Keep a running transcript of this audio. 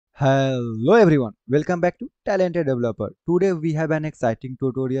Hello everyone, welcome back to Talented Developer. Today we have an exciting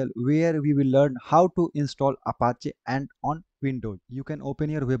tutorial where we will learn how to install Apache Ant on Windows. You can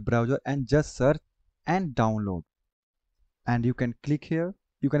open your web browser and just search and download. And you can click here,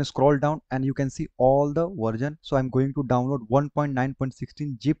 you can scroll down and you can see all the version. So I'm going to download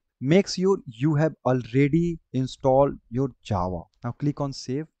 1.9.16 zip. Make sure you have already installed your Java. Now click on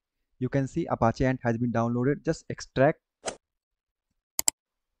save. You can see Apache Ant has been downloaded. Just extract.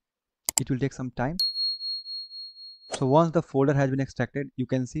 It will take some time. So once the folder has been extracted, you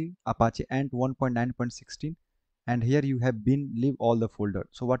can see Apache Ant 1.9.16 and here you have been leave all the folder.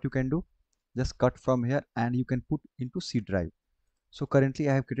 So what you can do, just cut from here and you can put into C drive. So currently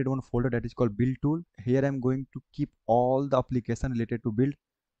I have created one folder that is called build tool. Here I am going to keep all the application related to build.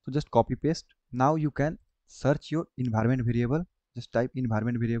 So just copy paste. Now you can search your environment variable. Just type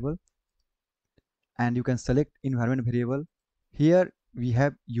environment variable and you can select environment variable. Here we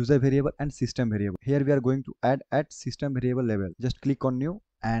have user variable and system variable. Here we are going to add at system variable level. Just click on new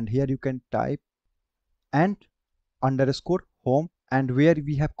and here you can type ant underscore home, and where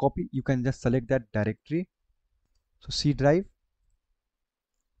we have copy you can just select that directory. So C drive,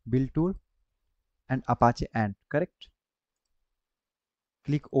 build tool and Apache Ant, correct?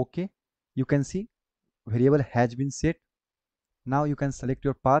 Click OK. You can see variable has been set. Now you can select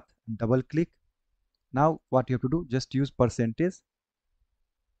your path, double click. Now what you have to do, just use percentage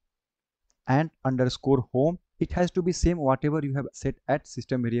and underscore home. It has to be same whatever you have set at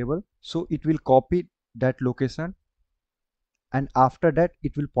system variable. So it will copy that location and after that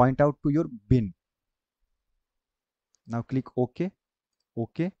it will point out to your bin. Now click OK,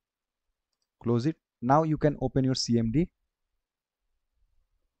 OK, close it. Now you can open your CMD.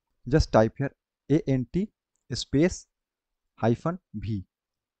 Just type here ANT space -v.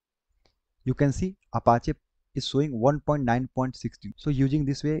 You can see Apache is showing 1.9.16. So using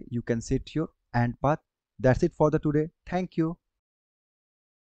this way you can set your ant path. That's it for the today. Thank you.